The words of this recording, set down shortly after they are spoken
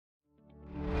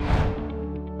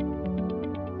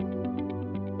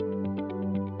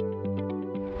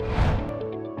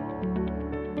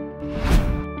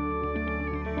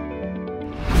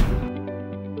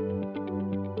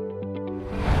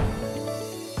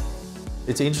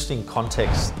It's an interesting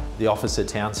context, the Officer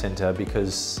Town Centre,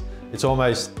 because it's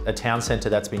almost a town centre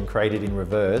that's been created in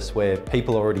reverse, where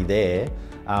people are already there,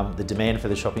 the demand for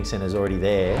the shopping centre is already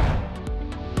there.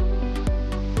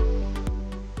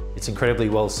 It's incredibly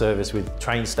well serviced with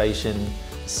train station,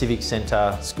 civic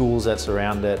centre, schools that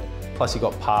surround it, plus you've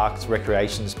got parks,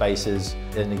 recreation spaces,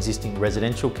 an existing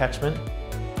residential catchment.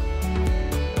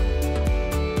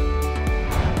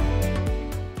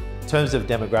 In terms of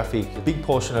demographic, a big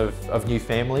portion of new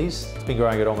families. It's been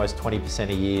growing at almost 20%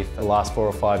 a year for the last 4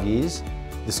 or 5 years.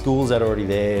 The schools that are already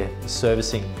there,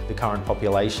 servicing the current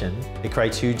population, it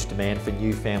creates huge demand for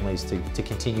new families to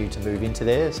continue to move into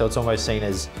there. So it's almost seen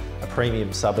as a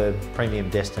premium suburb, premium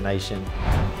destination.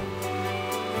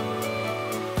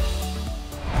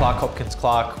 Clark Hopkins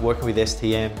Clark, working with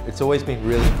STM, it's always been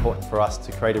really important for us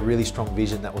to create a really strong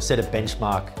vision that will set a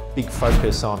benchmark, big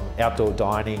focus on outdoor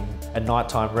dining and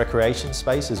nighttime recreation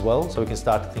space as well, so we can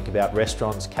start to think about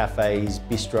restaurants, cafes,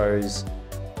 bistros.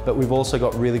 But we've also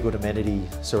got really good amenity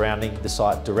surrounding the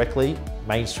site directly,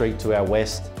 Main Street to our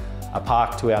west, a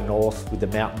park to our north with the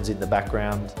mountains in the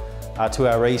background. To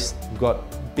our east, we've got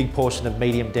a big portion of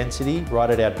medium density right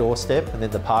at our doorstep, and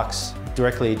then the parks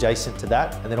directly adjacent to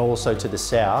that. And then also to the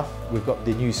south, we've got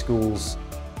the new schools.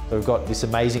 So we've got this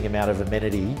amazing amount of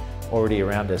amenity already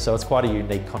around us. So it's quite a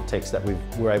unique context that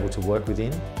we're able to work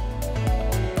within.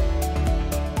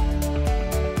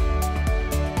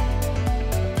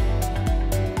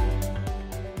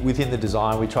 Within the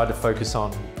design, we tried to focus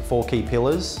on 4 key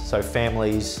pillars, so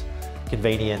families,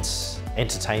 convenience,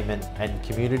 entertainment and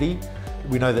community.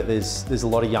 We know that there's a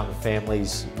lot of young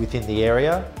families within the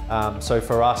area, so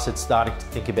for us it's starting to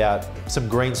think about some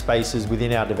green spaces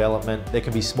within our development. There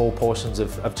can be small portions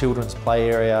of children's play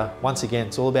area. Once again,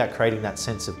 it's all about creating that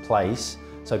sense of place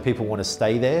so people want to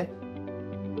stay there.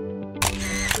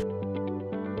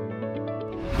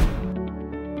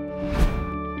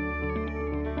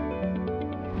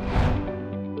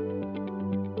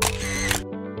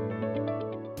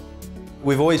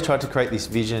 We've always tried to create this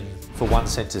vision for One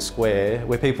Centre Square,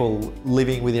 where people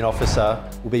living within Officer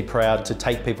will be proud to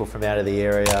take people from out of the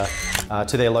area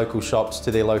to their local shops,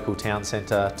 to their local town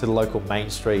centre, to the local main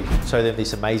street, show them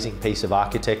this amazing piece of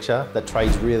architecture that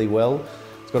trades really well.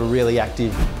 It's got a really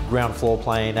active ground floor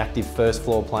plane, active first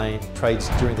floor plane, trades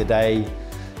during the day,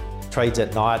 trades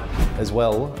at night as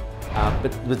well.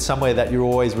 But somewhere that you're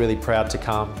always really proud to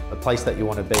come, a place that you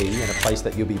want to be and a place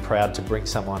that you'll be proud to bring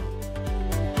someone.